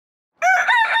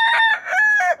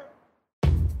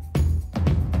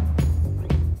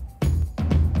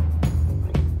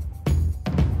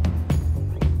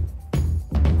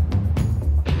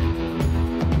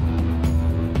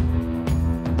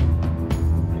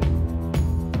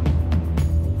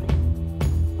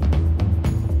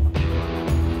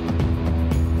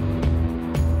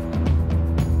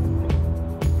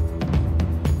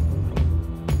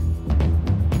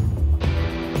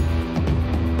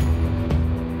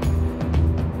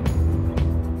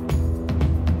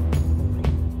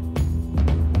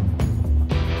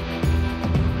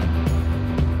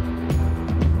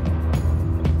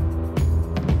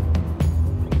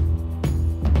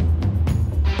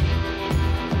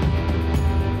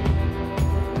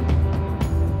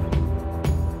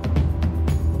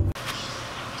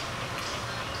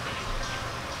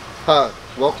Hi,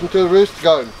 welcome to the Rooster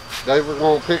Garden. Today we're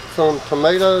going to pick some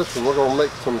tomatoes and we're going to make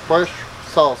some fresh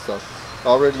salsa.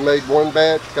 Already made one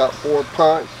batch, got 4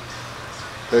 pints.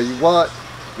 Tell you what,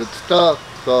 good stuff.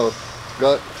 So,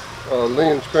 got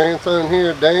Lynn's grandson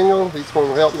here, Daniel. He's going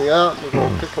to help me out. We're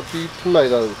going to pick a few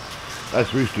tomatoes.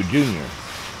 That's Rooster Jr.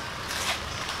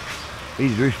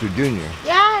 He's Rooster Jr.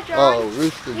 Yeah, John. Oh,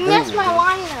 Rooster Jr. You messed my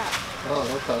lineup.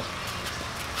 Oh, okay.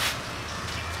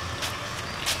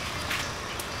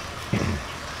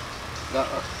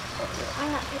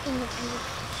 I'm not picking the tomatoes.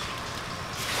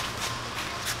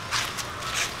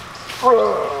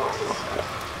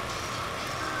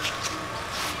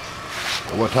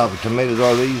 What type of tomatoes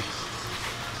are these?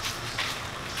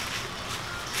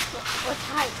 What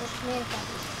type of tomatoes are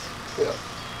these? Yeah.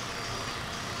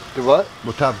 Do what?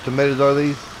 What type of tomatoes are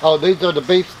these? Oh, these are the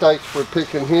beefsteaks we're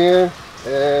picking here.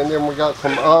 And then we got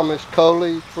some Amish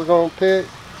coleys we're going to pick.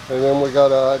 And then we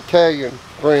got an Italian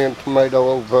brand tomato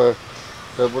over there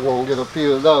that we're going to get a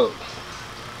few of those.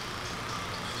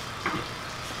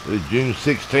 It's June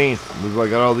 16th. We've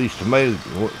got all these tomatoes.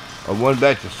 One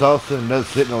batch of salsa, another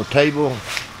sitting on the table.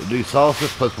 We do salsa,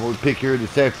 plus what we pick here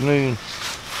this afternoon.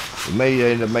 We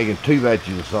may end up making 2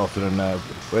 batches of salsa tonight.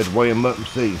 We have to weigh them up and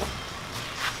see.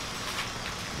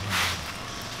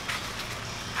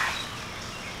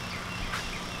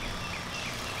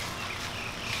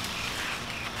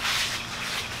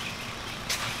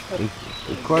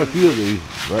 There's quite a few of these,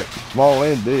 right? Small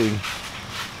and big.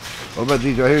 What about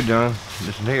these right here, John?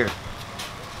 This one here.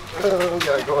 We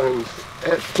gotta go ahead and,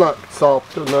 it's not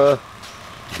soft enough.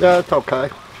 Yeah, it's okay.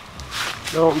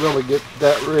 Don't really get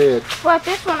that red. What,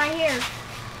 this one right here?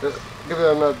 Give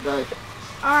it another day.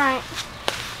 Alright.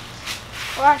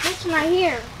 What, this one right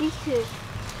here? These 2.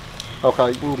 Okay,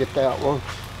 you can get that one.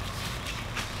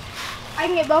 I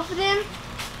can get both of them?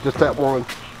 Just that one.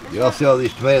 Y'all see all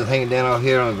these tomatoes hanging down out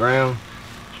here on the ground?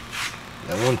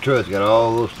 That one truck's got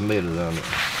all those tomatoes on it.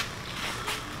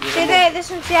 See,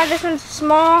 this one's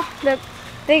small.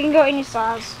 They can go any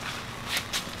size.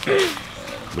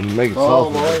 When you make it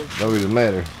salsa, it don't really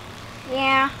matter.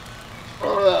 Yeah.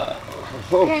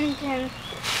 Depends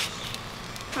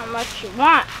how much you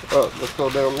want. Let's go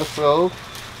down this road.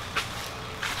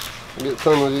 Get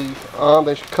some of these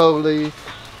Amish coleys.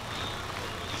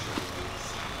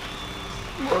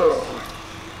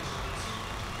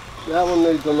 That one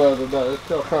needs another day. It's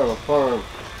still kind of firm.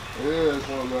 There's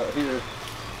one right here.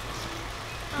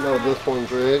 No, this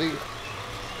one's ready.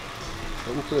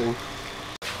 Let me see.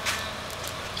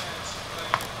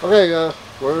 Okay,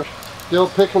 we're still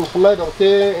picking tomatoes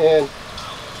here, and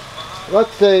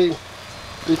let's see,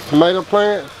 these tomato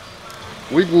plants,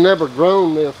 we've never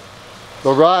grown this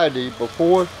variety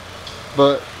before,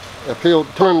 but if he'll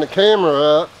turn the camera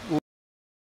up, you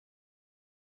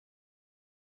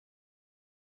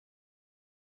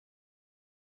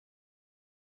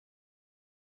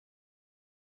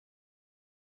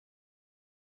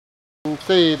can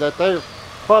see that they're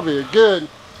probably a good,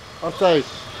 I'd say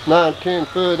 9-10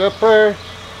 foot up there.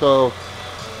 So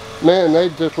man, they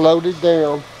just loaded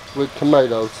down with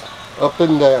tomatoes up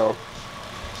and down.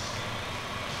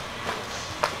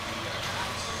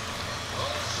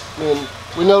 And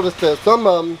we noticed that some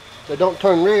of them, they don't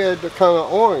turn red, they're kind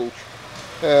of orange.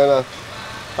 And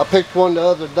I picked one the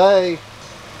other day,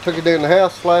 took it in the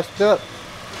house, sliced it up.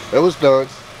 It was done.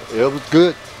 It was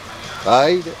good. I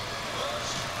ate it.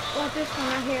 What, this one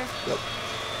right here? Yep.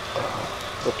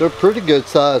 But they're pretty good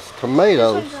sized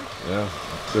tomatoes. Yeah,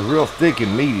 they're real thick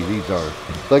and meaty, these are.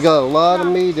 They got a lot of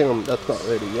meat in them. That's not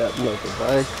ready yet, nothing,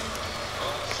 right?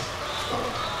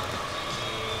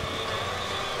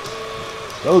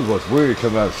 Those was weird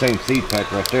coming out of the same seed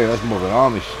pack right there. That's more of an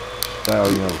Amish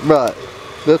style, you know. Right.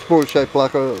 This one's shaped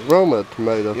like a Roma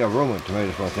tomato. Yeah, Roma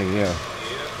tomatoes, I think, yeah.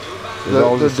 They're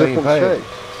all the same different pack. shapes.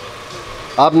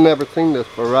 I've never seen this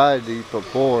variety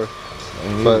before.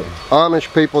 But Amish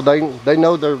people, they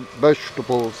know their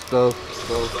vegetable stuff.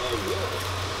 So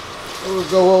we'll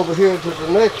go over here to the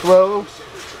next row.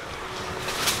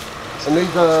 And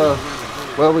these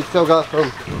well, we still got some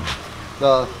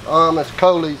Amish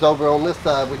coleys over on this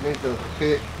side. We need to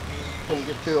pick and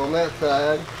get to on that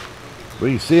side. Well,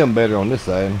 you see them better on this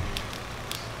side.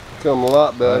 See them a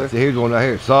lot better. See, here's one right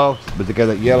here, soft, but they got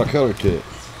that yellow color to it.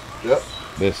 Yep.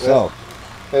 But it's soft.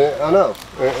 And I know,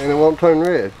 and it won't turn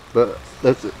red, but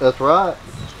that's right.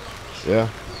 Yeah.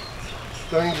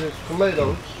 Strange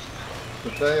tomatoes,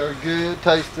 but they are good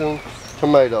tasting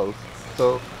tomatoes.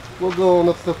 So we'll go on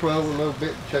up the road a little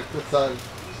bit and check this out.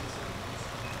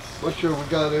 Make sure we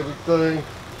got everything.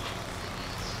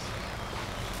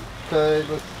 Okay,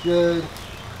 looks good.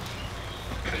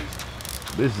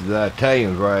 This is the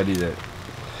Italian variety that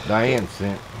Diane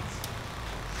sent.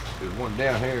 There's one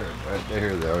down here, right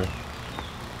there, they are.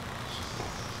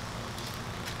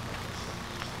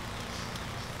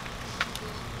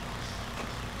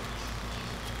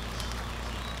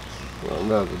 Well,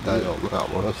 another day on that What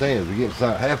one. I'm saying is, we get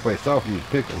halfway soft, you just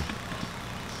pick them.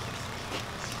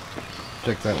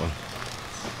 Check that one.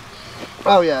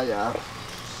 Oh yeah, yeah.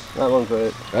 That one's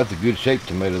good. That's a good shaped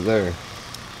tomato there.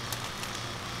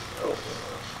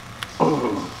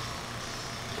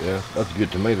 Yeah, that's a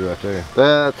good tomato right there.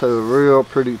 That's a real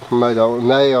pretty tomato, and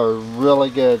they are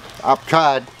really good. I've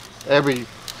tried every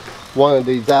one of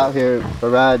these out here,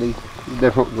 variety,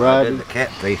 different There's varieties. the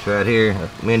cat face right here.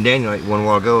 Me and Daniel ate one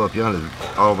while ago up yonder,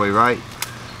 all the way right.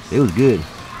 It was good.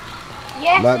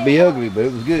 Yes, Might be ugly, but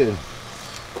it was good.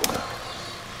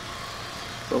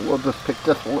 So we'll just pick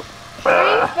this one.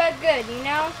 Strange but good, you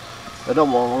know? I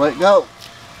don't want to let go.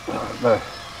 There.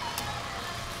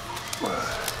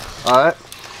 Alright.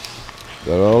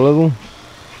 Got all of them?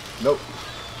 Nope.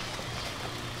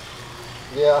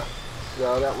 Yeah.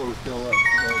 Yeah, that one's still up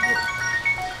a little bit.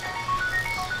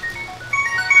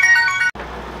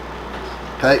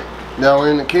 Okay, now we're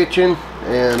in the kitchen,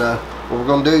 and what we're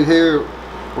going to do here,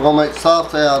 we're going to make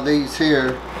salsa out of these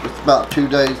here. It's about 2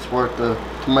 days worth of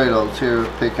tomatoes here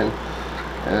picking.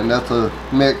 And that's a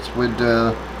mix with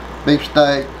beef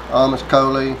steak, almonds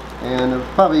coli, and there's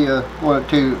probably one or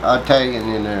two Italian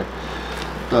in there.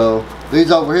 So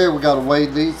these over here, we got to weigh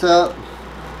these up,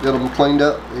 get them cleaned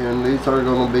up, and these are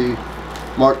going to be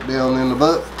marked down in the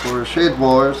book for shed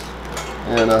wars.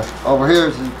 And over here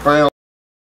is these brown.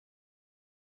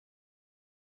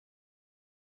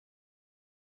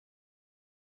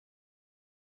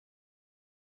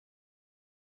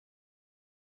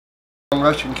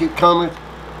 Russian cucumbers.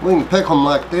 We can pick them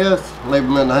like this, leave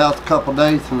them in the house a couple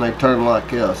days, and they turn like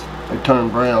this. They turn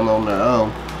brown on their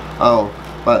own. Oh,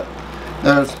 but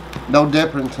there's no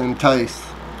difference in taste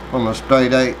from a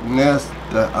straight 8 and this.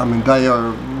 I mean, they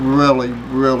are really,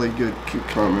 really good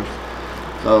cucumbers.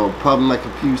 So probably make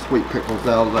a few sweet pickles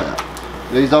out of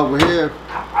that. These over here,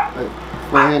 I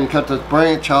went ahead and cut this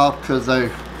branch off because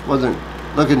they wasn't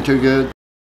looking too good.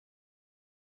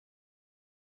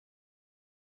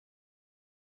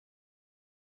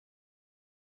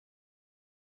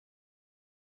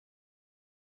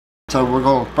 So we're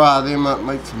going to fry them up,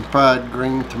 make some fried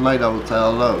green tomatoes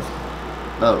out of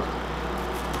those.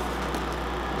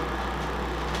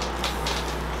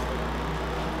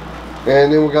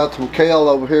 And then we got some kale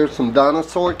over here, some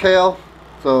dinosaur kale.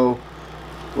 So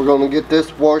we're going to get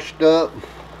this washed up,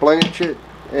 blanch it,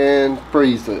 and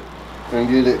freeze it, and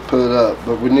get it put up.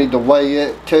 But we need to weigh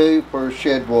it too for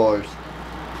shed wars.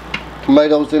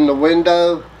 Tomatoes in the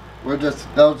window,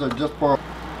 those are just for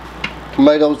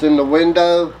tomatoes in the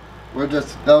window.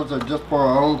 Those are just for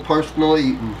our own personal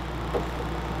eating.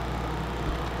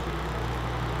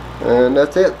 And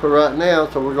that's it for right now.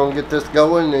 So we're gonna get this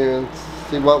going and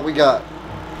see what we got.